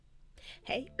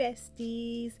Hey,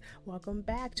 besties! Welcome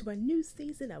back to a new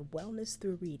season of Wellness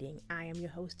Through Reading. I am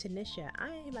your host, Tanisha. I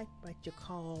am like what you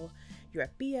call your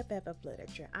BFF of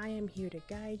literature. I am here to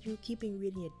guide you, keeping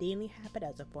reading a daily habit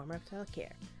as a form of self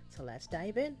care. So let's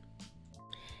dive in.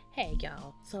 Hey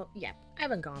y'all, I've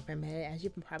been gone for a minute as you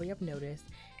probably have noticed,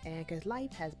 and because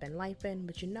life has been lifing,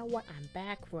 but you know what? I'm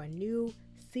back for a new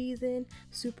season.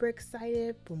 Super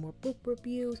excited for more book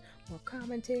reviews, more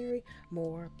commentary,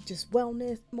 more just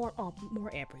wellness, more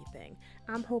everything.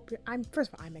 I'm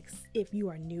first of all, if you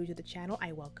are new to the channel,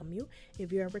 I welcome you.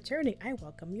 If you are returning, I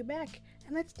welcome you back.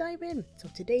 And let's dive in. So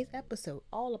today's episode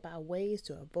all about ways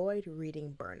to avoid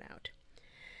reading burnout.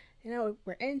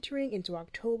 We're entering into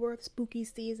October, spooky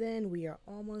season. We are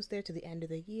almost there to the end of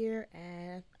the year,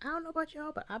 and I don't know about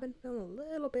y'all, but I've been feeling a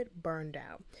little bit burned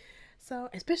out. So,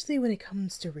 especially when it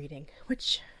comes to reading,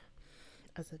 which,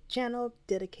 as a channel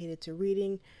dedicated to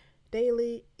reading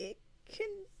daily, it can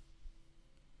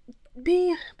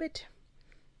be a bit.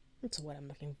 That's what I'm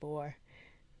looking for.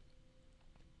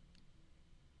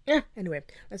 Anyway,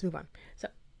 let's move on. So,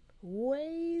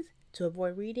 ways to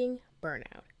avoid reading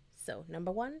burnout. So,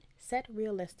 number one, set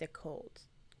realistic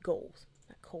goals.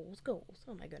 Not goals.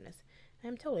 Oh my goodness.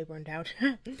 I'm totally burned out.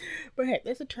 But hey,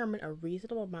 let's determine a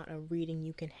reasonable amount of reading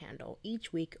you can handle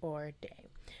each week or day.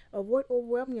 Avoid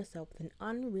overwhelming yourself with an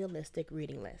unrealistic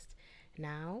reading list.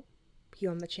 Now,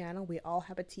 here on the channel, we all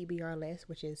have a TBR list,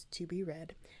 which is to be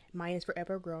read. Mine is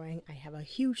forever growing. I have a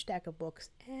huge stack of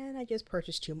books, and I just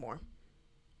purchased 2 more.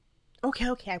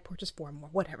 Okay, I purchased 4 more.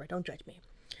 Whatever, don't judge me.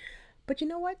 But you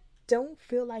know what? Don't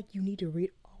feel like you need to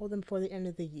read all of them for the end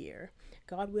of the year.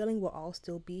 God willing, we'll all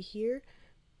still be here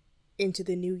into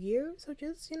the new year. So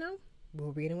just,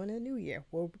 we'll read them in the new year.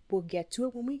 We'll get to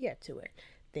it when we get to it.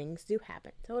 Things do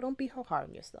happen. So don't be hard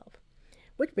on yourself.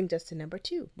 Which brings us to number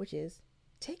 2, which is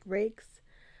take breaks.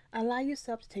 Allow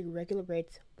yourself to take regular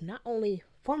breaks, not only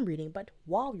from reading, but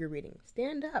while you're reading.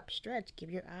 Stand up, stretch, give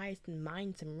your eyes and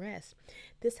mind some rest.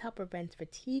 This helps prevent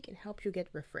fatigue and helps you get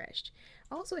refreshed.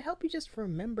 Also, it helps you just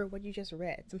remember what you just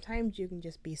read. Sometimes you can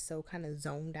just be so kind of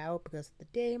zoned out because the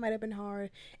day might have been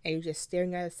hard and you're just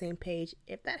staring at the same page.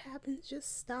 If that happens,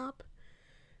 just stop,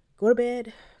 go to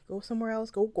bed, go somewhere else,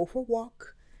 go for a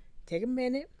walk, take a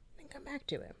minute, and come back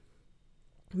to it.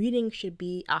 Reading should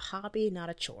be a hobby, not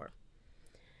a chore.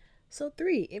 So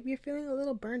 3, if you're feeling a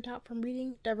little burnt out from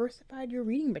reading, diversify your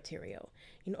reading material.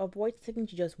 Avoid sticking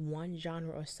to just one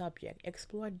genre or subject.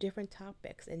 Explore different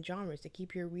topics and genres to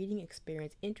keep your reading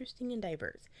experience interesting and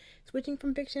diverse. Switching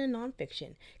from fiction and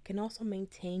nonfiction can also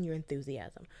maintain your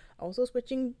enthusiasm. Also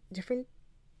switching different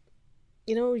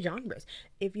genres.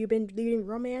 If you've been reading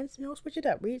romance, switch it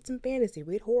up. Read some fantasy,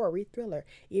 read horror, read thriller.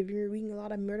 If you're reading a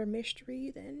lot of murder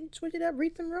mystery, then switch it up,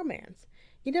 read some romance.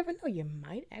 You never know, you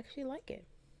might actually like it.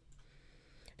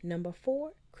 Number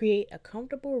 4, create a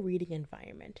comfortable reading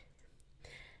environment.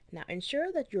 Now,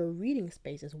 ensure that your reading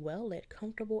space is well lit,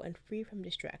 comfortable, and free from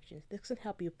distractions. This can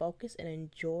help you focus and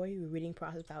enjoy your reading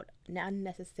process without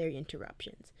unnecessary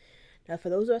interruptions. Now, for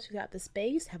those of us who got the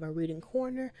space, have a reading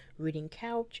corner, reading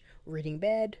couch, reading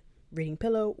bed, reading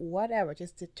pillow, whatever.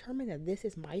 Just determine that this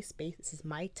is my space, this is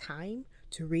my time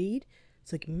to read.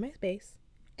 So give me my space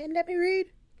and let me read.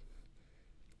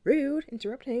 Rude,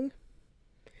 interrupting.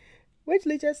 Which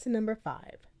leads us to number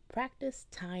 5, practice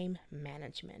time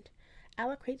management.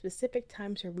 Allocate specific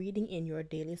times for reading in your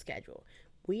daily schedule.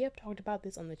 We have talked about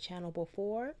this on the channel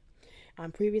before.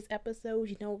 On previous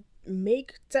episodes,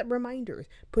 set reminders.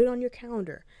 Put it on your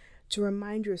calendar to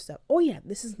remind yourself, oh yeah,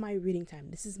 this is my reading time.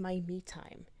 This is my me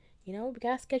time. We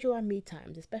gotta schedule our me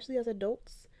times, especially as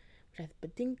adults, which I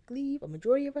think a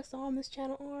majority of us on this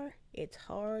channel are. It's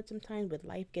hard sometimes with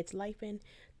life gets life in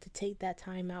to take that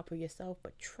time out for yourself,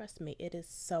 but trust me, it is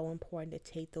so important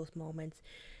to take those moments.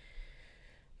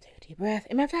 Take a deep breath.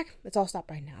 As a matter of fact, let's all stop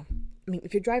right now.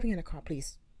 If you're driving in a car,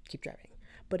 please keep driving.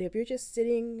 But if you're just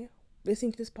sitting,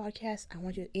 listening to this podcast, I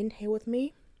want you to inhale with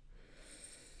me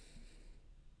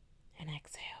and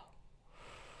exhale.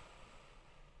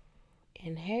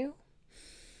 Inhale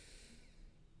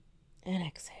and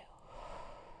exhale.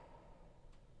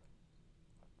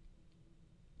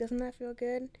 Doesn't that feel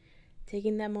good?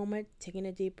 Taking that moment, taking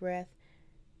a deep breath,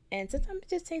 and sometimes it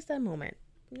just takes that moment,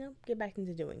 get back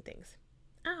into doing things.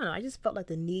 I don't know, I just felt like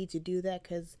the need to do that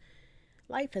because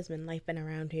life has been lifing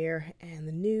around here and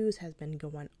the news has been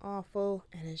going awful,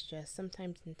 and it's just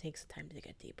sometimes it takes time to take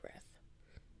a deep breath.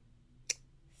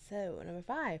 So, number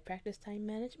 5, practice time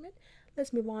management.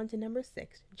 Let's move on to number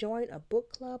 6, join a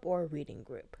book club or a reading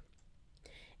group.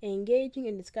 Engaging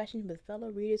in discussions with fellow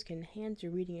readers can enhance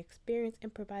your reading experience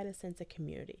and provide a sense of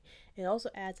community. It also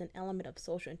adds an element of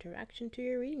social interaction to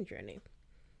your reading journey.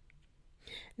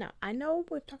 Now, I know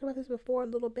we've talked about this before a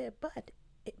little bit, but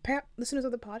listeners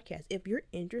of the podcast, if you're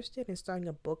interested in starting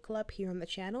a book club here on the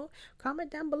channel,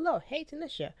 comment down below. Hey,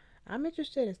 Tanisha, I'm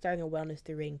interested in starting a wellness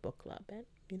through reading book club. And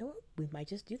you know what? We might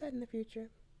just do that in the future.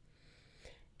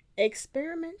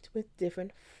 Experiment with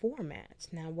different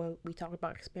formats. Now, when we talk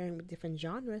about experimenting with different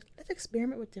genres, let's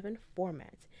experiment with different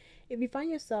formats. If you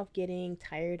find yourself getting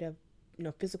tired of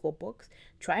physical books,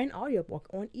 try an audiobook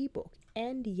or an ebook.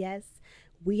 And yes,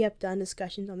 we have done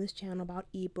discussions on this channel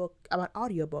about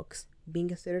audiobooks being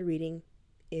considered reading.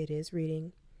 It is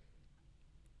reading.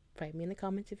 Write me in the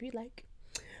comments if you like.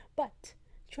 But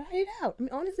try it out. I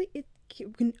mean, honestly, it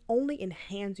can only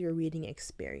enhance your reading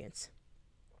experience.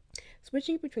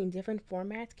 Switching between different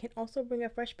formats can also bring a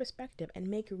fresh perspective and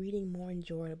make reading more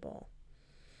enjoyable.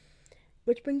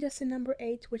 Which brings us to number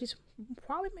 8, which is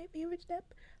probably my favorite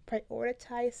step.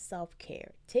 Prioritize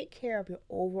self-care. Take care of your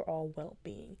overall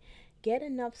well-being. Get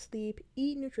enough sleep,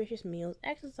 eat nutritious meals,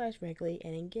 exercise regularly,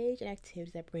 and engage in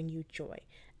activities that bring you joy.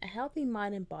 A healthy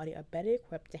mind and body are better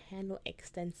equipped to handle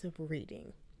extensive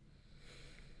reading.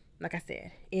 Like I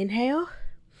said, inhale,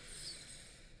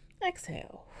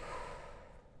 exhale.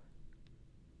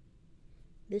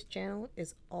 This channel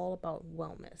is all about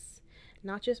wellness.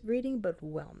 Not just reading, but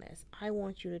wellness. I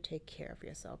want you to take care of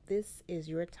yourself. This is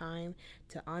your time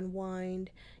to unwind.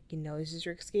 This is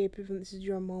your escapism. This is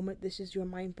your moment. This is your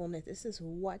mindfulness. This is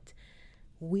what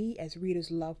we as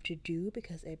readers love to do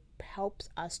because it helps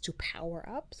us to power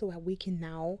up so that we can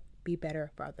now be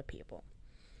better for other people.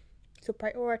 So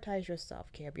prioritize your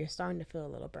self-care if you're starting to feel a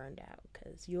little burned out,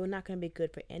 because you're not going to be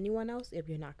good for anyone else if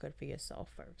you're not good for yourself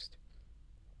first.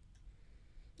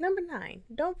 Number 9,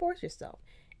 don't force yourself.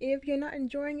 If you're not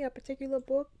enjoying a particular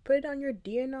book, put it on your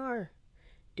DNR.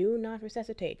 Do not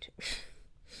resuscitate.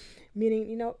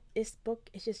 Meaning, this book,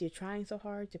 it's just you're trying so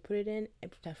hard to put it in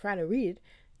and try to read it,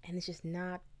 and it's just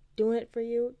not doing it for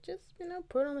you. Just,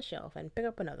 put it on the shelf and pick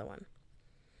up another one.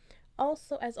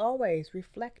 Also, as always,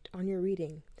 reflect on your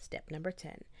reading. Step number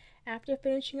 10. After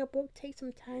finishing a book, take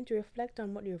some time to reflect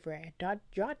on what you've read.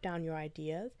 Jot down your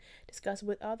ideas, discuss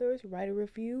with others, write a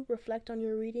review, reflect on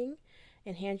your reading,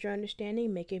 enhance your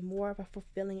understanding, make it more of a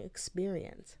fulfilling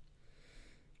experience.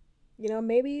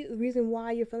 Maybe the reason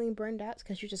why you're feeling burned out is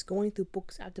because you're just going through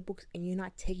books after books and you're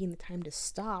not taking the time to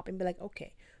stop and be like,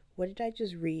 okay, what did I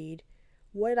just read?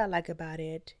 What did I like about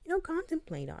it?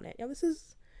 Contemplate on it.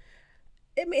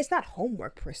 It's not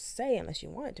homework per se unless you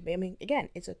want it to be. Again,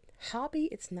 it's a hobby.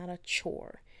 It's not a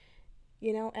chore.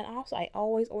 And also I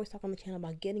always talk on the channel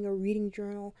about getting a reading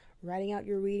journal, writing out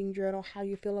your reading journal, how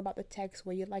you feel about the text,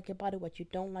 what you like about it, what you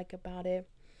don't like about it.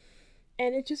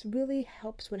 And it just really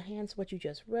helps to enhance what you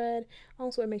just read.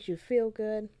 Also, it makes you feel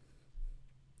good.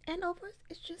 And overall,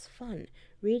 it's just fun.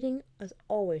 Reading, as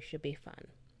always, should be fun.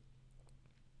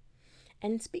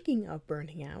 And speaking of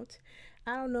burning out,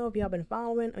 I don't know if y'all been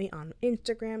following me on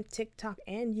Instagram, TikTok,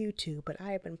 and YouTube, but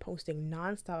I have been posting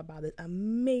nonstop about this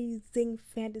amazing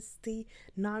fantasy,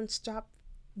 nonstop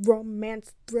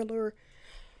romance thriller.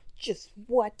 Just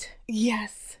what?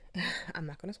 Yes. I'm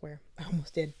not going to swear. I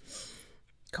almost did.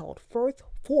 Called Fourth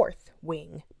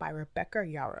Wing by Rebecca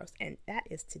Yarros. And that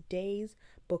is today's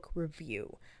book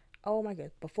review. Oh my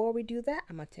goodness. Before we do that,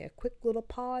 I'm going to take a quick little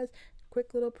pause,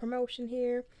 quick little promotion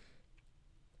here,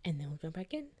 and then we'll jump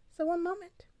back in. So one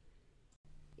moment.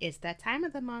 It's that time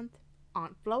of the month.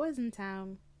 Aunt Flo is in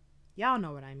town. Y'all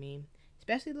know what I mean.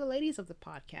 Especially the ladies of the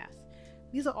podcast.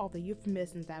 These are all the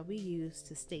euphemisms that we use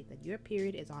to state that your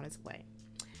period is on its way.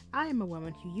 I am a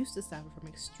woman who used to suffer from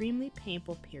extremely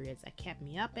painful periods that kept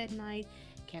me up at night,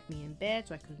 kept me in bed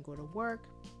so I couldn't go to work.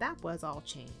 That was all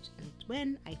changed, and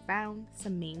when I found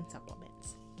some main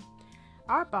supplements.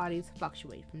 Our bodies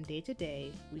fluctuate from day to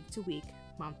day, week to week,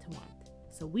 month to month.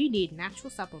 So we need natural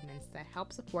supplements that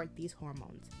help support these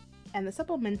hormones. And the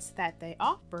supplements that they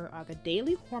offer are the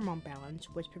Daily Hormone Balance,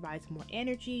 which provides more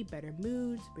energy, better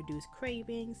moods, reduced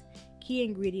cravings. Key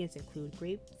ingredients include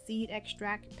grape seed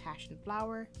extract, passion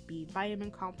flower, B vitamin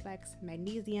complex,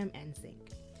 magnesium, and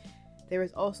zinc. There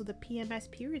is also the PMS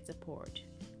period support,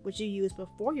 which you use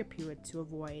before your period to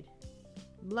avoid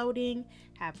bloating,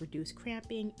 have reduced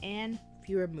cramping, and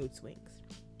fewer mood swings.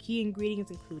 Key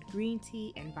ingredients include green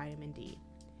tea and vitamin D.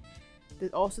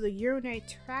 There's also the urinary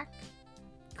tract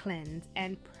cleanse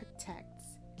and protects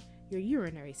your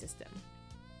urinary system.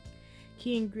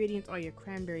 Key ingredients are your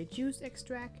cranberry juice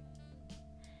extract.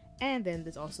 And then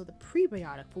there's also the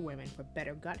prebiotic for women for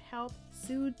better gut health,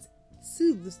 soothes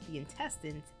the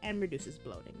intestines, and reduces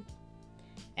bloating.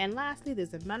 And lastly, there's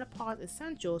the menopause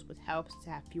essentials, which helps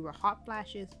to have fewer hot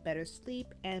flashes, better sleep,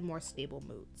 and more stable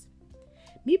moods.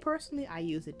 Me personally, I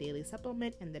use the daily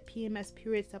supplement and the PMS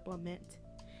period supplement.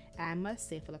 And I must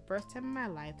say, for the first time in my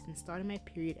life, since starting my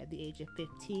period at the age of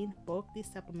 15, both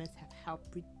these supplements have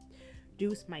helped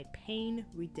reduce my pain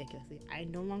ridiculously. I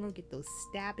no longer get those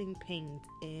stabbing pains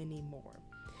anymore.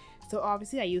 So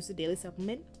obviously I use the daily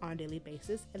supplement on a daily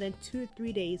basis, and then 2 to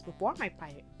 3 days before my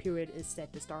period is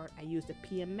set to start, I use the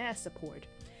PMS support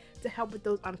to help with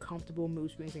those uncomfortable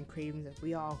mood swings and cravings that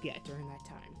we all get during that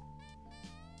time.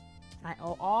 I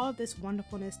owe all of this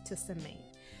wonderfulness to Semaine.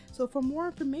 So for more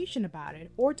information about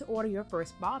it, or to order your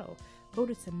first bottle, go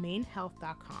to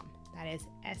SemaineHealth.com. That is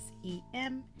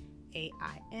SEMAINE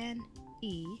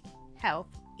Health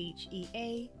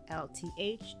HEALTH.com.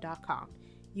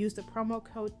 Use the promo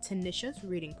code Tanisha's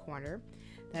Reading Corner,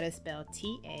 that is spelled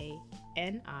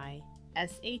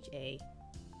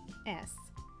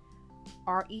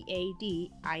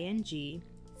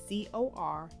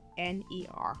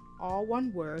TANISHASREADINGCORNER, all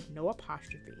one word, no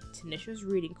apostrophe, Tanisha's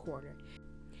Reading Corner,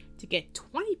 to get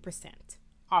 20%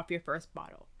 off your first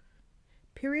bottle.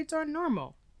 Periods are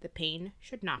normal. The pain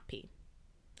should not be.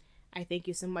 I thank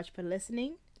you so much for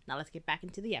listening. Now let's get back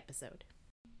into the episode.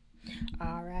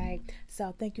 All right,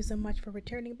 so thank you so much for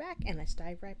returning back, and let's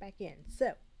dive right back in.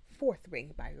 So, Fourth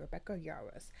Ring by Rebecca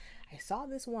Yarros. I saw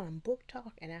this one on Book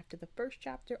Talk, and after the first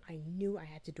chapter, I knew I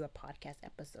had to do a podcast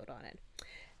episode on it.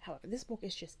 However, this book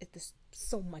is just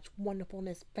so much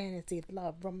wonderfulness, fantasy,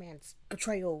 love, romance,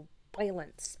 betrayal,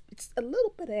 violence. It's a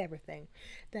little bit of everything.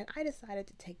 Then I decided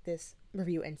to take this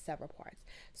review in several parts.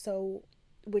 So,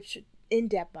 which in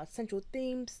depth about central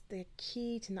themes, the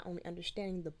key to not only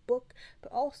understanding the book,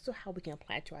 but also how we can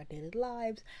apply it to our daily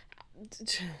lives.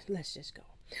 Let's just go.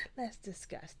 Let's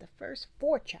discuss the first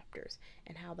 4 chapters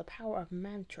and how the powers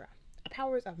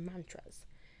of mantras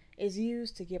is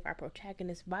used to give our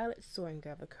protagonist Violet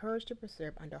Soaringhale the courage to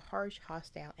persevere under harsh,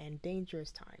 hostile, and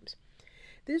dangerous times.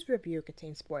 This review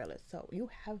contains spoilers, so you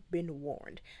have been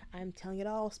warned. I'm telling it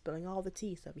all, spilling all the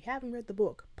tea, so if you haven't read the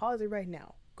book, pause it right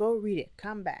now. Go read it,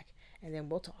 come back, and then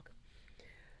we'll talk.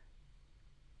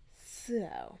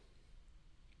 So,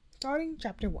 starting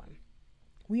chapter 1,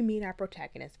 we meet our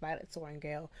protagonist, Violet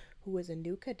Soaringhale, who is a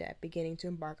new cadet beginning to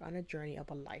embark on a journey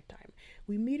of a lifetime.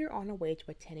 We meet her on her way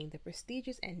to attending the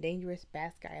prestigious and dangerous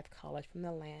Basgiath College from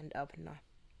the land of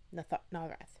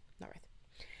Nareth.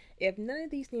 If none of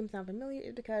these names sound familiar,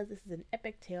 it's because this is an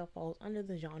epic tale falls under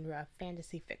the genre of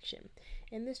fantasy fiction.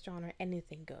 In this genre,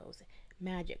 anything goes.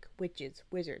 Magic, witches,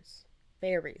 wizards,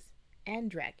 fairies, and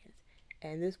dragons.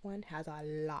 And this one has a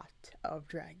lot of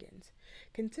dragons.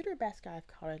 Consider Basgiath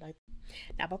College like...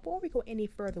 Now, before we go any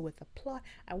further with the plot,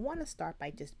 I want to start by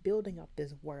just building up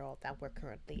this world that we're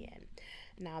currently in.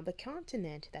 Now, the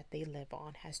continent that they live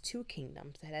on has 2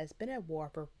 kingdoms that has been at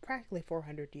war for practically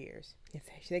 400 years.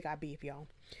 They got beef, y'all.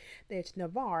 There's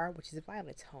Navarre, which is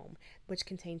Violet's home, which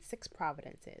contains 6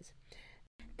 provinces.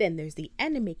 Then there's the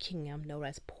enemy kingdom known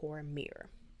as Pormir,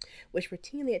 which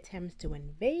routinely attempts to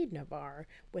invade Navarre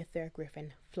with their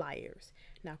griffin flyers.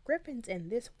 Now, griffins in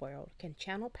this world can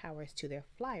channel powers to their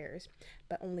flyers,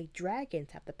 but only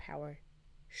dragons have the power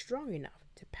strong enough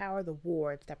to power the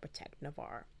wards that protect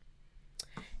Navarre.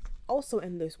 Also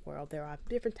in this world, there are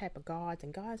different type of gods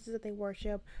and goddesses that they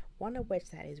worship, one of which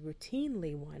that is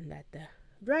routinely one that the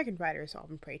dragon riders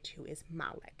often pray to is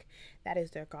Malek. That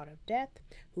is their god of death,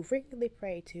 who frequently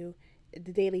pray to.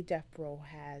 The Daily Death Roll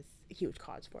has huge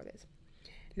cause for this.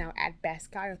 Now, at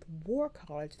Basgiath War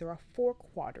College, there are 4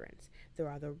 quadrants. There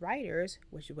are the riders,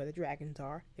 which is where the dragons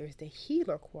are. There's the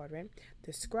healer quadrant,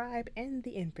 the scribe, and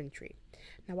the infantry.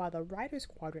 Now, while the riders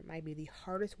quadrant might be the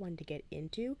hardest one to get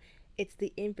into, it's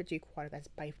the infantry quadrant that's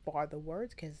by far the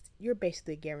worst, because you're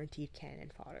basically guaranteed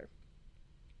cannon fodder.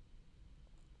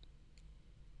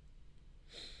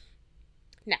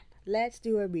 Now, let's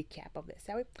do a recap of this,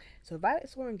 shall we? So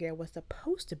Violet Soaringhale was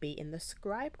supposed to be in the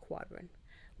scribe quadrant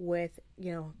with,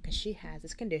 because she has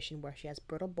this condition where she has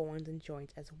brittle bones and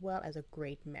joints as well as a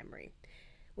great memory,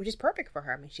 which is perfect for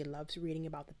her. I mean, she loves reading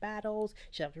about the battles,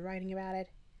 she loves writing about it.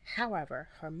 However,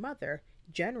 her mother,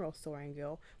 General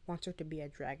Soaringhale, wants her to be a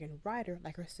dragon rider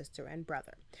like her sister and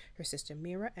brother, her sister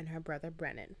Mira and her brother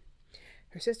Brennan.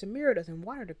 Her sister Mira doesn't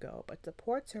want her to go, but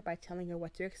supports her by telling her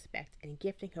what to expect and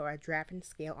gifting her a dragon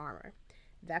scale armor.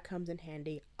 That comes in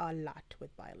handy a lot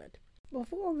with Violet.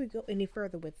 Before we go any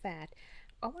further with that,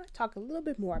 I want to talk a little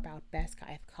bit more about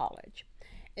Basgiath College.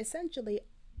 Essentially,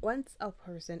 once a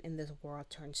person in this world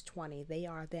turns 20, they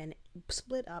are then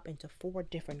split up into 4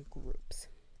 different groups.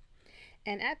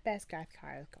 And at Basgiath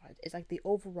College, it's like the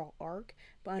overall arc,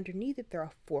 but underneath it there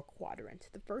are 4 quadrants.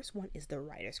 The first one is the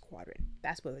Riders Quadrant.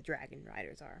 That's where the Dragon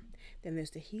Riders are. Then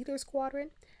there's the Healers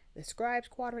Quadrant, the Scribes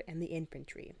Quadrant, and the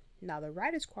Infantry. Now, the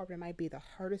Riders Quadrant might be the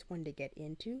hardest one to get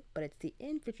into, but it's the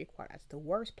Infantry Quadrant that's the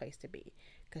worst place to be,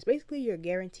 because basically you're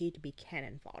guaranteed to be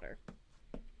cannon fodder.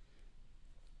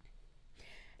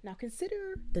 Now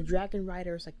consider the dragon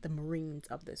riders like the Marines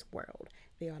of this world.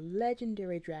 They are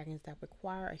legendary dragons that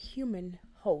require a human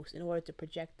host in order to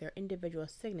project their individual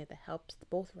signet that helps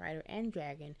both rider and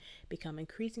dragon become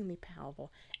increasingly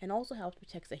powerful and also helps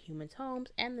protect the humans'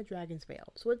 homes and the dragon's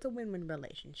veil. So it's a win-win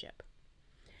relationship.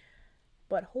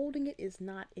 But holding it is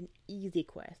not an easy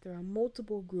quest. There are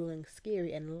multiple grueling,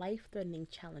 scary, and life-threatening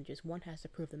challenges one has to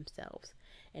prove themselves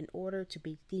in order to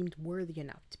be deemed worthy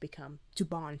enough to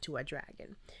bond to a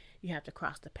dragon. You have to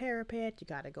cross the parapet, you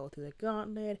gotta go through the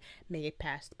gauntlet, make it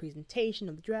past the presentation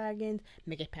of the dragons,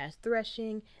 make it past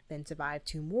threshing, then survive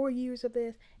 2 more years of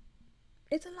this.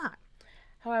 It's a lot.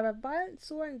 However, Violet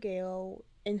Sorrengail,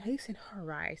 at least in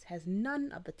her eyes, has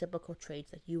none of the typical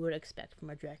traits that you would expect from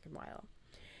a dragon rider.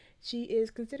 She is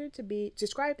considered to be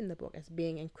described in the book as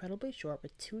being incredibly short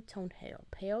with two-toned hair,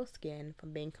 pale skin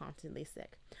from being constantly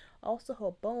sick. Also,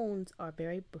 her bones are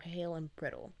very pale and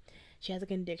brittle. She has a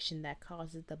condition that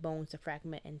causes the bones to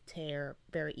fragment and tear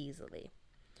very easily.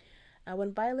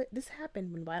 This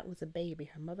happened when Violet was a baby.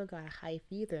 Her mother got a high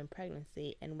fever in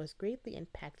pregnancy and was greatly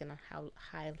impacted on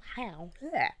how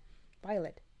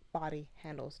Violet's body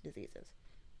handles diseases.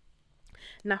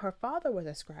 Now, her father was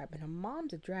a scribe and her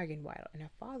mom's a dragon rider, and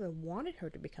her father wanted her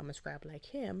to become a scribe like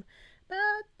him,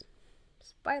 but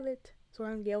Violet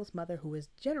Sorrengail's mother, who is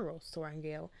General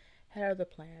Sorrengail, had other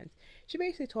plans. She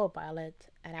basically told Violet,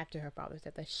 and after her father's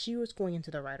death, that she was going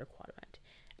into the Rider Quadrant.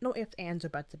 No ifs, ands, or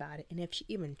buts about it, and if she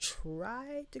even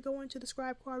tried to go into the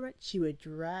Scribe Quadrant, she would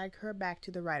drag her back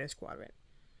to the Rider's Quadrant.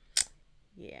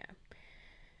 Yeah.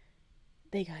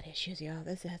 They got issues, y'all.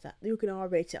 You can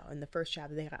already tell in the first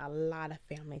chapter they got a lot of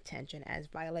family tension as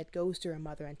Violet goes to her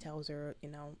mother and tells her,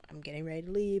 I'm getting ready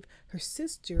to leave. Her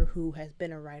sister, who has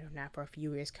been a writer now for a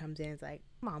few years, comes in and is like,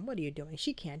 Mom, what are you doing?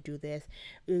 She can't do this.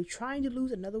 You're trying to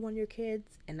lose another one of your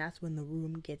kids. And that's when the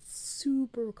room gets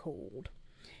super cold.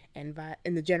 And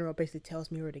the general basically tells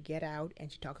Mira to get out,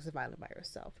 and she talks to Violet by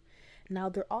herself. Now,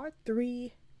 there are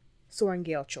 3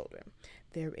 Sorrengail children.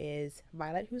 There is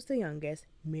Violet, who's the youngest,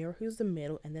 Mira, who's the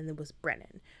middle, and then there was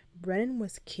Brennan. Brennan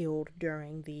was killed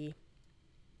during the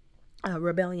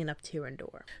rebellion of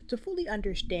Tyrrendor. To fully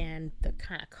understand the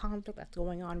kind of conflict that's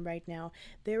going on right now,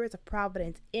 there is a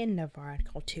province in Navarre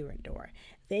called Tyrrendor.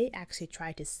 They actually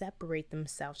tried to separate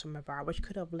themselves from Navarre, which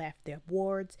could have left their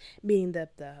wards, meaning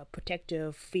the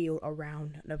protective field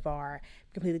around Navarre,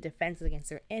 completely defenseless against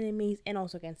their enemies and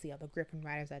also against the other Griffin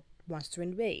riders that wants to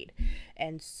invade.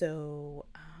 And so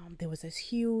there was this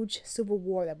huge civil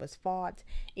war that was fought.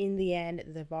 In the end,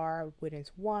 the Navarre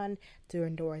won,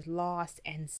 Tyrrendor is lost,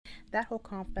 and that whole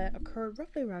conflict occurred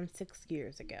roughly around 6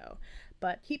 years ago.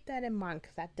 But keep that in mind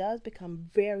because that does become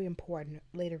very important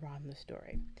later on in the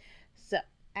story. So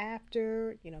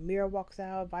after, Mira walks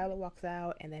out, Violet walks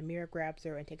out, and then Mira grabs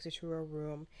her and takes her to her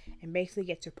room and basically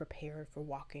gets her prepared for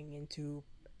walking into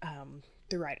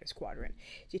the Rider's Quadrant.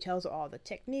 She tells her all the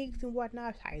techniques and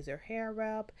whatnot, ties her hair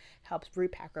up, helps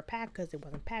repack her pack because it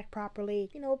wasn't packed properly.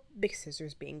 Big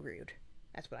scissors being rude.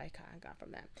 That's what I kind of got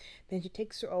from that. Then she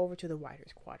takes her over to the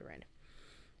Rider's Quadrant.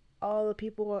 All the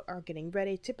people are getting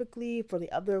ready. Typically, for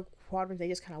the other quadrants, they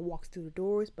just kind of walk through the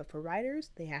doors, but for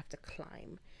riders, they have to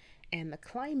climb. And the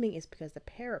climbing is because the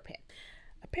parapet.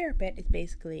 A parapet is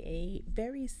basically a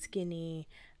very skinny,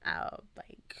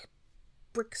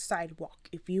 brick sidewalk,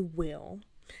 if you will,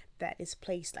 that is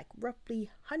placed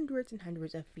roughly hundreds and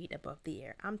hundreds of feet above the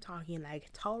air. I'm talking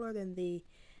taller than the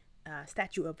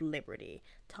Statue of Liberty,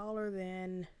 taller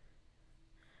than,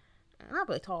 not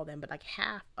really taller than, but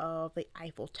half of the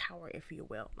Eiffel Tower, if you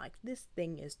will. This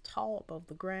thing is tall above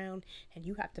the ground, and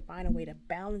you have to find a way to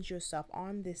balance yourself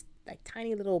on this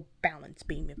tiny little balance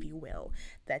beam, if you will,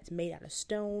 that's made out of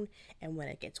stone, and when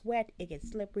it gets wet, it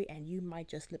gets slippery, and you might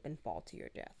just slip and fall to your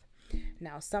death.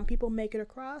 Now, some people make it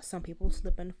across, some people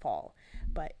slip and fall.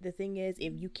 But the thing is,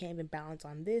 if you can't even balance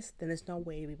on this, then there's no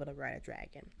way to be able to ride a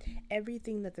dragon.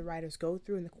 Everything that the riders go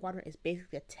through in the quadrant is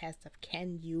basically a test of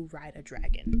can you ride a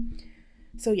dragon.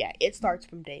 So yeah, it starts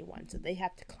from day 1. So they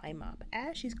have to climb up.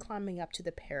 As she's climbing up to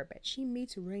the parapet, she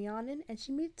meets Rhiannon and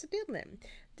she meets Dylan.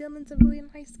 Dylan's a really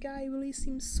nice guy, really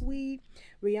seems sweet.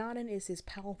 Rhiannon is his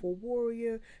powerful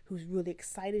warrior who's really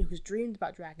excited, who's dreamed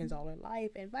about dragons all her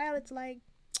life. And Violet's like,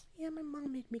 yeah, my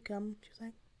mom made me come. She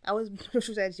was like,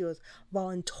 she said she was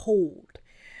voluntold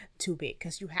to be,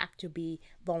 because you have to be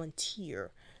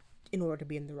volunteer in order to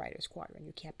be in the Rider's Quadrant.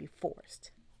 You can't be forced.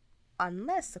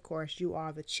 Unless, of course, you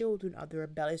are the children of the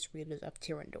rebellious readers of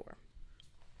Tyrrendor.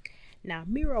 Now,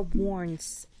 Mira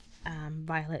warns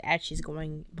Violet as she's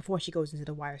going before she goes into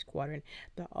the Wire Squadron,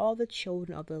 that all the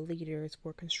children of the leaders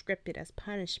were conscripted as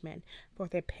punishment for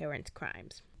their parents'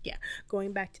 crimes. Yeah,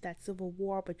 going back to that civil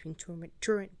war between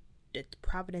the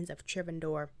province of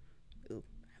Trivandor,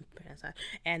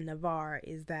 and Navarre,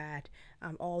 is that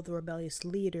all the rebellious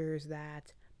leaders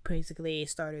that basically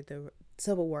started the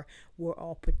civil war were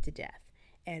all put to death,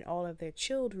 and all of their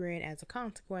children, as a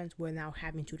consequence, were now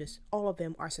having to all of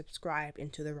them are subscribed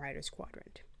into the Riders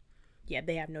Quadrant. Yeah,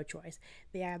 they have no choice.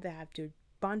 They either have to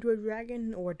bond to a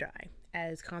dragon or die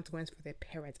as consequence for their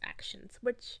parents' actions,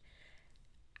 which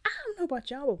I don't know about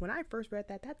y'all, but when I first read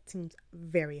that, that seems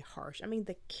very harsh. I mean,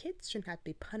 the kids shouldn't have to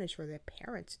be punished for their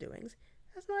parents' doings.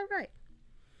 That's not right.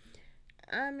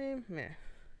 I mean,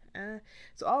 meh.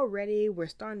 So already we're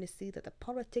starting to see that the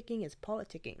politicking is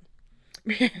politicking,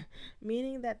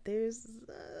 meaning that there's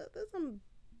some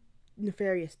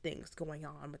nefarious things going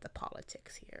on with the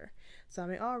politics here. So I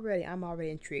mean, I'm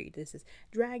already intrigued. This is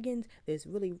dragons. There's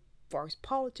really farce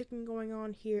politicking going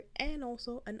on here, and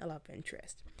also an love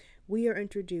interest. We are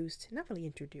introduced, not really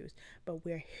introduced, but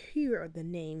we're here of the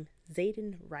name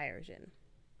Xaden Ryerson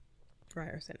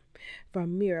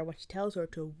from Mira, which tells her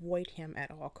to avoid him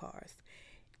at all costs.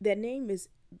 That name is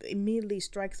immediately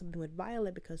strikes something with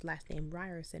Violet because last name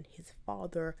Ryerson, his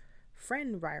father,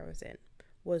 friend Ryerson,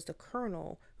 was the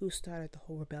colonel who started the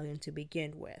whole rebellion to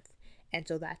begin with. And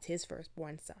so that's his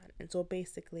firstborn son. And so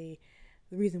basically,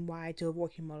 the reason why to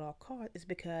avoid him at all costs is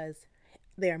because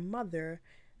their mother,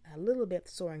 General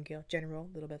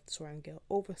Lilibeth Sorrengail,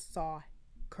 oversaw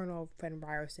Colonel Friend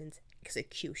Ryerson's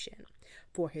execution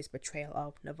for his betrayal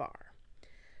of Navarre.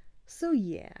 So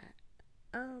yeah,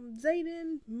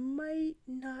 Xaden might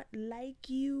not like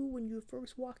you when you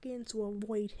first walk in, so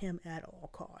avoid him at all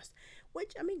costs.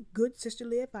 Which, I mean, good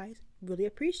sisterly advice. Really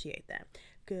appreciate that.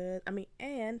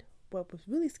 And what was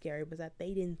really scary was that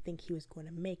they didn't think he was going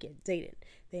to make it. Xaden.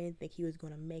 They didn't think he was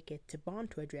going to make it to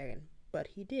bond to a dragon, but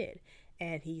he did.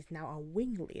 And he's now a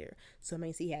wing leader. So it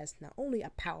means he has not only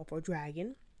a powerful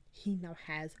dragon, he now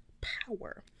has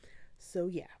power. So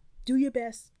yeah, do your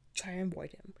best, try and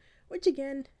avoid him. Which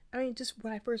again, I mean, just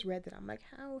when I first read that, I'm like,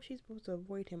 how is she supposed to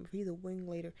avoid him if he's a wing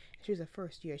leader and she's a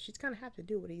first year? She's gonna have to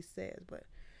do what he says, but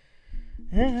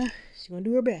she's gonna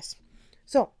do her best.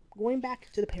 So, going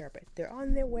back to the parapet, they're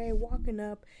on their way, walking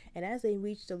up, and as they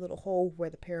reach the little hole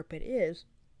where the parapet is,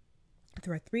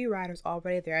 there are 3 riders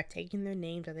already there taking their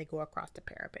names as they go across the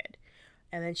parapet.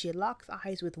 And then she locks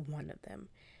eyes with one of them.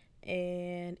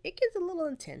 And it gets a little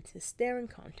intense. It's a staring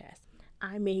contest.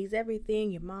 I mean, he's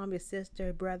everything your mom, your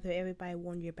sister, brother, everybody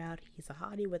warned you about. He's a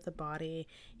hottie with a body.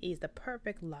 He's the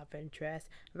perfect love interest.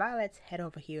 Violet's head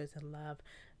over heels in love.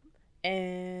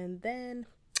 And then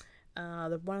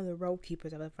one of the road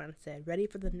keepers of the front said, "Ready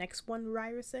for the next one,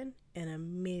 Ryerson?" And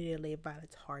immediately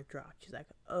Violet's heart dropped. She's like,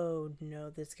 oh no,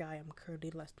 this guy I'm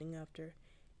currently lusting after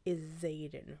is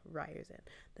Xaden Ryerson,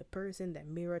 the person that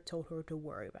Mira told her to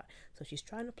worry about. So she's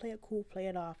trying to play it cool, play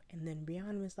it off, and then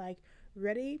Rhiannon was like,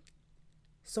 "Ready,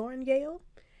 Sorrengail?"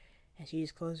 And she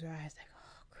just closed her eyes like,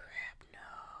 oh crap, no.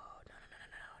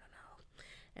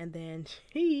 And then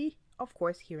he, of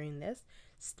course, hearing this,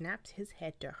 snaps his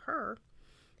head to her,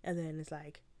 and then it's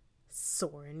like,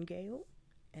 Sorrengail?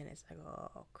 And it's like,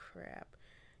 oh crap,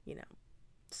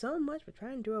 so much for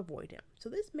trying to avoid him. So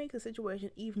this makes the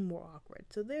situation even more awkward.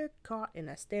 So they're caught in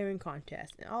a staring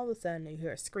contest, and all of a sudden they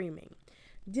hear screaming.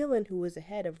 Dylan, who was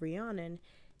ahead of Rhiannon,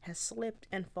 has slipped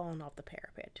and fallen off the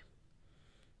parapet.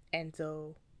 And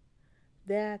so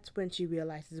that's when she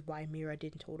realizes why Mira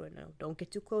didn't tell her, no, don't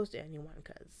get too close to anyone,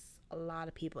 because a lot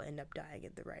of people end up dying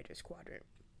in the Riders Quadrant.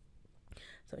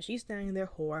 So she's standing there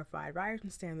horrified.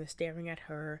 Ryerson's standing there staring at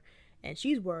her, and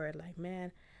she's worried, like,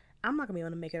 man, I'm not going to be able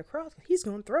to make it across because he's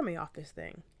going to throw me off this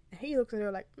thing. And he looks at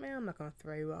her like, man, I'm not going to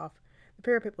throw you off. The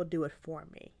parapet will do it for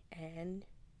me. And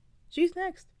she's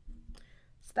next.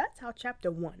 So that's how chapter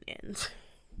 1 ends.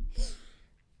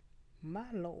 My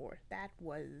lord, that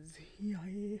was...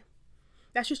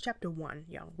 That's just chapter 1,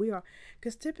 y'all.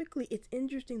 Because typically it's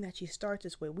interesting that she starts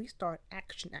this way. We start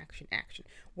action.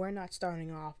 We're not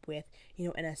starting off with,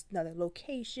 in another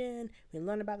location. We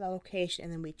learn about that location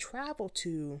and then we travel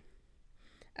to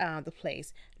the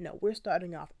place. No, we're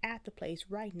starting off at the place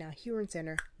right now, here in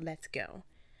center. Let's go.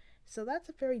 So that's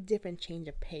a very different change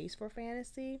of pace for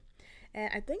fantasy. And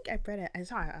I think I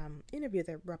saw an interview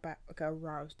that Rebecca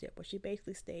Rose did, where she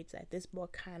basically states that this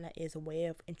book kind of is a way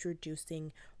of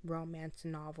introducing romance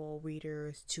novel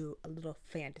readers to a little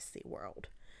fantasy world.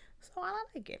 So I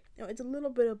like it. It's a little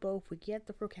bit of both. We get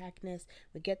the protagonist,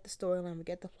 we get the storyline, we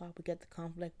get the plot, we get the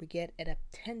conflict, we get a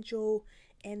potential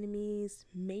enemies,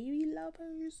 maybe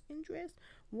lovers, interest.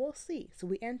 We'll see. So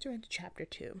we enter into chapter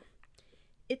 2.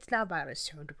 It's now Violet's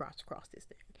turn to cross this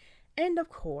thing. And of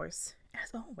course,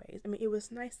 as always, it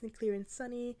was nice and clear and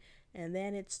sunny, and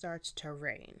then it starts to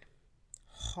rain.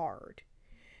 Hard.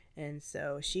 And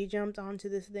so she jumped onto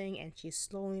this thing, and she's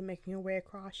slowly making her way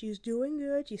across. She's doing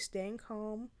good. She's staying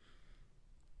calm.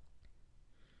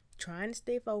 Trying to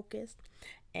stay focused.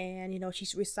 And,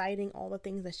 she's reciting all the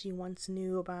things that she once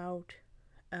knew about.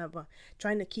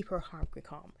 Trying to keep her heart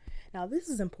calm. Now, this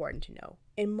is important to know.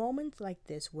 In moments like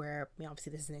this where,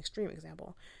 obviously this is an extreme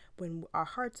example, when our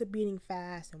hearts are beating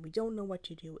fast and we don't know what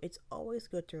to do, it's always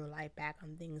good to rely back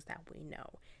on things that we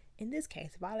know. In this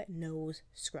case, Violet knows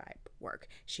scribe work.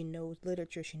 She knows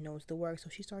literature. She knows the work. So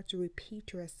she starts to repeat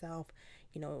to herself,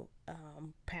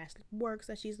 past works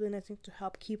that she's listening to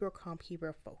help keep her calm, keep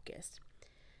her focused.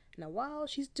 Now, while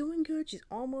she's doing good, she's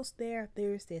almost there.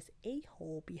 There's this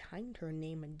a-hole behind her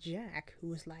named Jack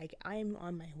who is like, I'm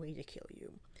on my way to kill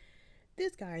you.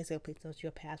 This guy is a complete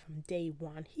sociopath from day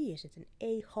one. He is just an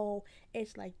a-hole.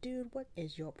 It's like, dude, what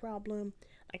is your problem?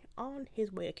 Like, on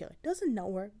his way to kill her. Doesn't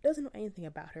know her, doesn't know anything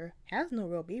about her, has no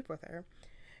real beef with her,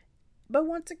 but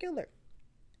wants to kill her.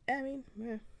 He's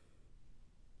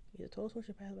a total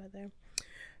sociopath right there.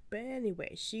 But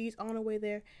anyway, she's on her way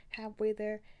there, halfway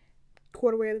there,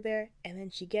 quarter way there, and then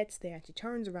she gets there and she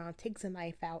turns around, takes a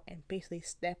knife out, and basically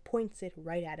points it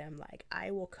right at him like,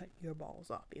 I will cut your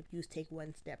balls off if you take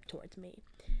one step towards me.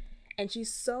 And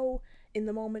she's so in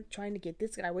the moment trying to get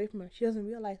this guy away from her, she doesn't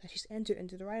realize that she's entered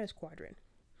into the Rider's Quadrant.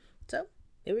 So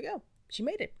there we go. She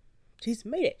made it. She's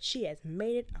made it. She has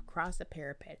made it across the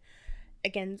parapet.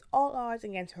 Against all odds,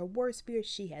 against her worst fears,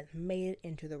 she has made it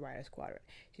into the Rider's Quadrant.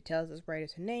 She tells this writer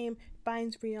her name,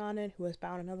 finds Rhiannon, who has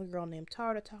found another girl named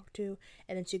Tara to talk to,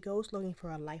 and then she goes looking for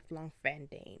a lifelong friend,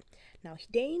 Dane. Now,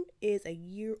 Dane is a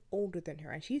year older than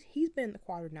her, and he's been in the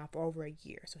quadrant now for over a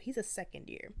year, so he's a second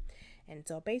year. And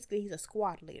so basically, he's a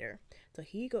squad leader. So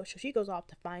she goes off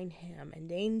to find him, and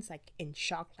Dane's like in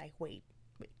shock, like, wait,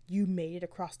 you made it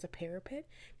across the parapet?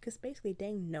 Because basically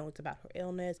Dane knows about her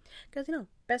illness, because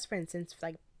best friends since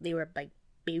like they were like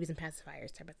babies and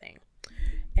pacifiers type of thing.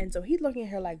 And so he's looking at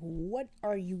her like, what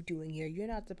are you doing here? You're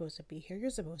not supposed to be here. You're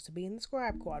supposed to be in the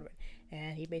scribe quadrant.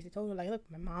 And he basically told her like, look,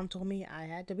 my mom told me I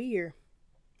had to be here.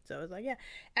 So it's like, yeah,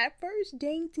 at first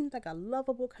Dane seems like a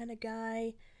lovable kind of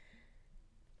guy.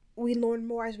 We learn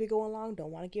more as we go along.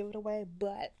 Don't want to give it away,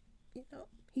 but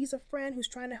he's a friend who's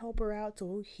trying to help her out,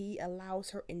 so he allows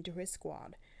her into his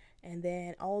squad. And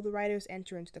then all the riders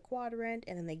enter into the quadrant,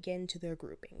 and then they get into their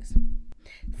groupings.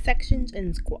 Sections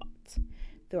and squads.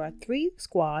 There are 3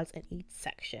 squads in each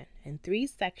section, and 3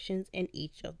 sections in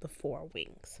each of the 4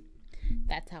 wings.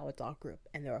 That's how it's all grouped.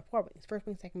 And there are 4 wings. First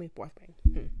wing, second wing, fourth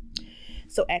wing.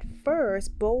 So at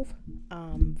first, both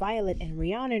Violet and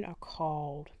Rhiannon are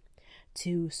called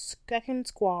to second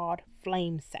squad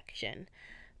flame section.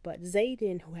 But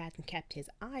Xaden, who hasn't kept his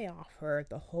eye off her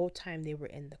the whole time they were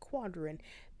in the quadrant,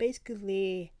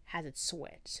 basically has it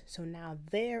switched. So now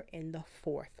they're in the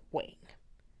 4th wing,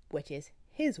 which is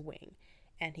his wing,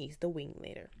 and he's the wing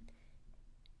leader.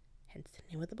 Hence the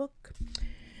name of the book.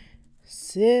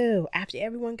 So, after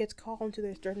everyone gets called into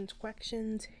their certain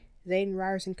sections, Xaden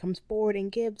Ryerson comes forward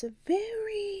and gives a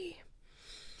very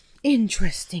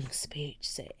interesting speech,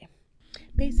 say.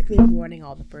 Basically warning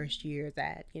all the first years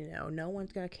that, no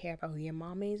one's going to care about who your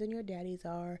mommies and your daddies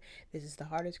are. This is the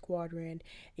hardest quadrant.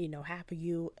 Half of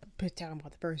you, talking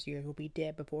about the first years, will be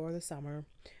dead before the summer.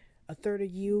 A third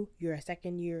of you, you're a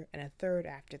second year, and a third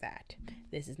after that.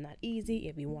 This is not easy.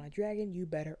 If you want a dragon, you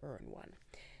better earn one.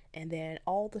 And then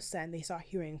all of a sudden, they start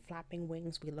hearing flapping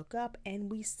wings. We look up, and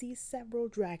we see several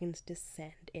dragons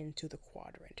descend into the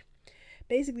quadrant.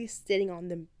 Basically sitting on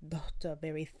the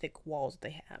very thick walls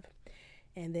they have.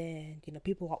 And then,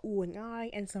 people are oohing eye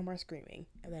and some are screaming.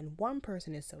 And then one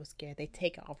person is so scared they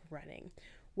take off running.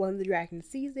 One of the dragons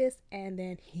sees this, and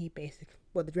then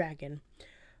the dragon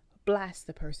blasts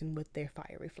the person with their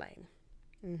fiery flame.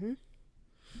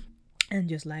 And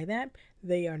just like that,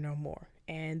 they are no more.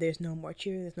 And there's no more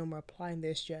cheering, there's no more applauding.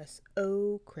 There's just,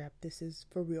 oh crap, this is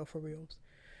for reals.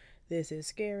 This is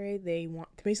scary.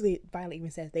 Violet even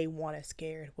says they want us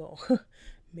scared. Well,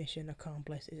 mission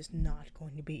accomplished. It is not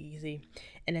going to be easy.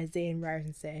 And as Xaden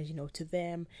Ryerson says, to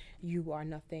them, you are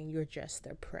nothing. You're just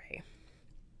their prey.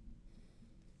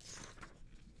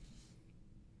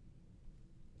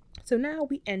 So now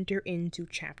we enter into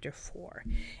chapter 4.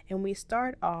 And we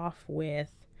start off with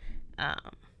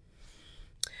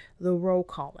the roll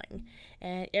calling.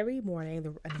 And every morning in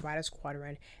the writer's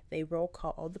quadrant, they roll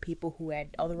call all the people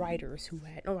all the writers who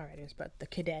had, no writers, but the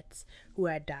cadets who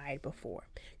had died before.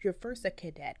 You're first a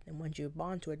cadet, and once you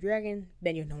bond to a dragon,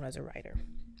 then you're known as a writer.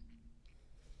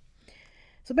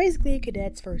 So basically,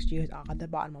 cadets' first years are at the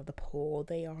bottom of the pool.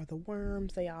 They are the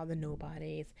worms, they are the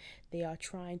nobodies. They are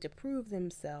trying to prove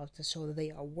themselves to show that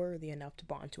they are worthy enough to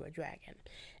bond to a dragon.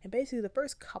 And basically, the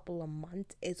first couple of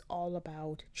months is all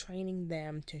about training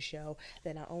them to show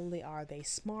that not only are they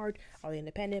smart, are they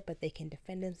independent, but they can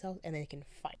defend themselves and they can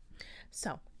fight.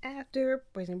 So, after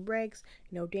prison breaks,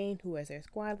 Dane, who is their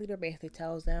squad leader, basically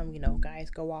tells them,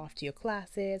 guys, go off to your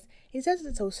classes. He says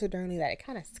it so sternly that it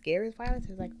kind of scares Violet.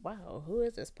 He's like, wow, who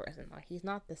is this person? Like, he's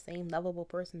not the same lovable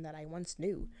person that I once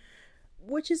knew.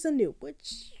 Which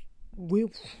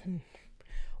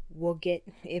we'll get.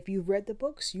 If you've read the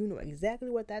books, you know exactly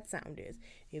what that sound is.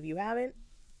 If you haven't,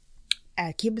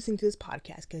 keep listening to this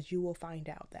podcast, because you will find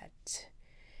out that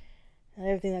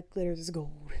everything that glitters is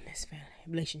gold in this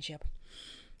relationship.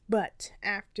 But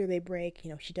after they break,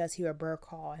 she does hear a bird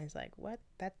call, and it's like, what?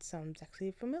 That sounds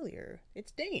actually familiar.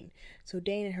 It's Dane. So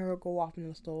Dane and her go off in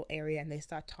this little area, and they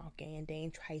start talking, and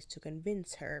Dane tries to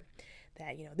convince her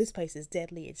that, this place is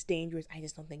deadly, it's dangerous, I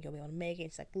just don't think you'll be able to make it.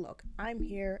 It's like, look, I'm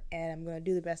here, and I'm going to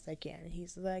do the best I can. And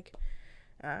he's like,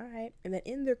 all right. And then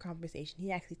in their conversation,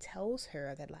 he actually tells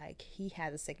her that, like, he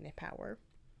has a signet power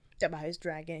about his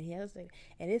dragon.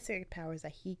 And his secret power is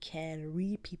that he can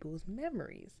read people's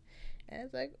memories. And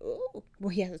it's like, oh, well,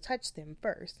 he has to touch them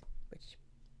first, which,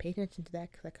 pay attention to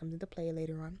that, because that comes into play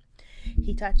later on.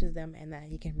 He touches them, and then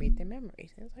he can read their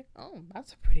memories. And it's like, oh,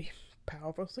 that's a pretty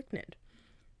powerful signet.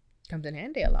 Comes in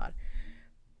handy a lot.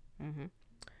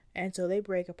 And so they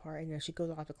break apart, and she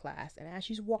goes off to class. And as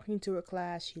she's walking to her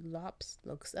class, she looks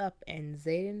up, and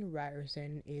Xaden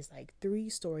Ryerson is like 3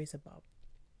 floors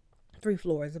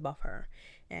above her,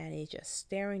 and he's just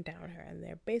staring down at her, and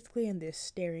they're basically in this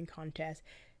staring contest.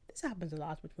 This happens a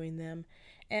lot between them,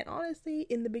 and honestly,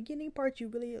 in the beginning part, you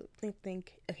really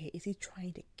think, okay, is he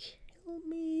trying to kill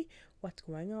me? What's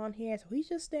going on here? So he's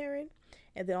just staring,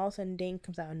 and then all of a sudden, Dane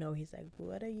comes out of nowhere. He's like,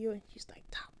 what are you? And she's like,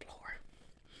 top floor.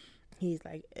 He's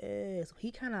like, so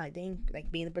he kind of Dane,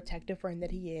 being the protective friend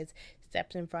that he is,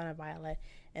 steps in front of Violet,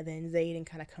 and then Xaden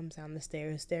kind of comes down the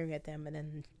stairs, staring at them, and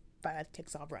then Violet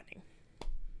takes off running.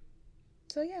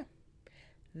 So yeah,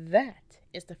 that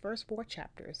is the first 4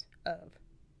 chapters of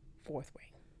Fourth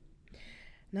Wing.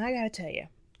 Now I gotta tell you,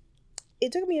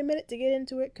 it took me a minute to get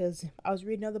into it because I was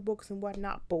reading other books and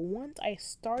whatnot, but once I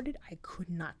started, I could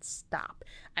not stop.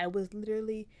 I was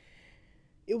literally,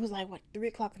 it was like, 3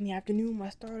 o'clock in the afternoon when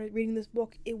I started reading this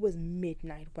book. It was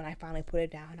midnight when I finally put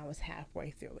it down. I was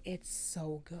halfway through. It's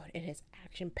so good. It is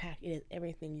action-packed. It is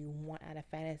everything you want out of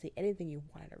fantasy, anything you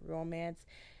want out of romance.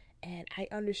 And I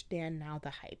understand now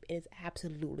the hype. It is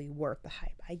absolutely worth the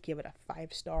hype. I give it a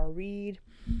 5-star read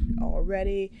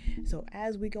already. So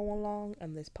as we go along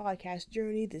on this podcast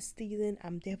journey this season,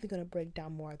 I'm definitely going to break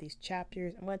down more of these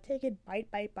chapters. I'm going to take it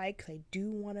bite by bite because I do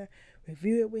want to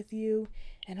review it with you.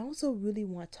 And I also really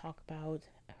want to talk about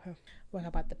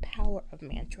the power of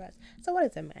mantras. So what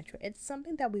is a mantra? It's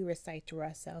something that we recite to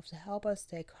ourselves to help us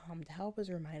stay calm, to help us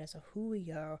remind us of who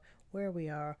we are, where we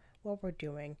are, what we're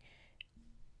doing,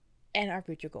 and our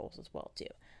future goals as well too.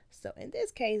 So in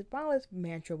this case, Violet's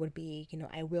mantra would be,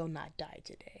 I will not die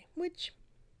today. Which,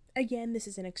 again, this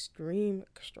is an extreme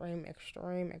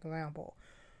example.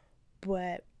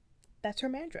 But that's her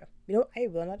mantra. I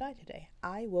will not die today.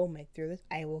 I will make through this.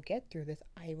 I will get through this.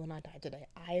 I will not die today.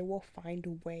 I will find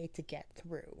a way to get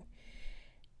through.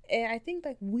 And I think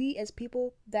we as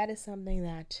people, that is something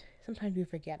that sometimes we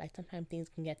forget. Sometimes things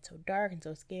can get so dark and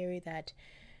so scary that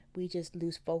we just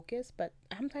lose focus. But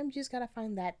sometimes you just gotta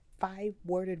find that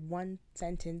 5-worded one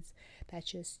sentence that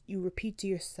just you repeat to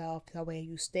yourself. That way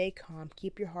you stay calm,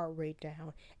 keep your heart rate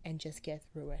down, and just get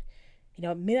through it.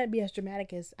 It may not be as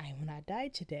dramatic as I will not die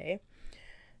today,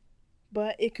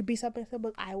 but it could be something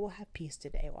simple. I will have peace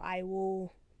today, or I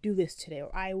will do this today,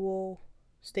 or I will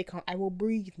stay calm. I will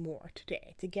breathe more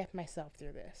today to get myself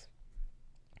through this.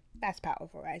 That's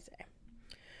powerful, I say.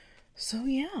 So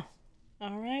yeah,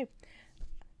 all right.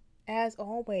 As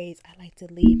always, I like to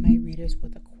leave my readers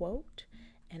with a quote,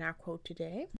 and our quote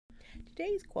today's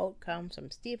quote comes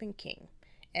from Stephen King,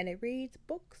 and it reads,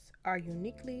 "Books are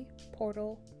uniquely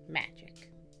portal magic."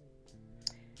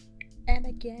 And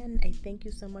again, I thank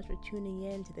you so much for tuning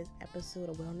in to this episode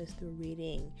of Wellness Through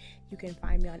Reading. You can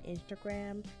find me on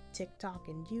Instagram, TikTok,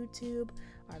 and YouTube.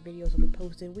 Our videos will be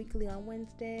posted weekly on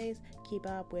Wednesdays. Keep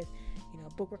up with,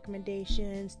 book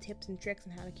recommendations, tips and tricks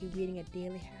on how to keep reading a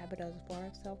daily habit as a form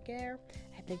of self-care.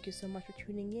 I thank you so much for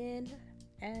tuning in,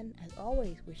 And as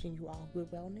always, wishing you all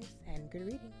good wellness and good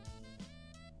reading.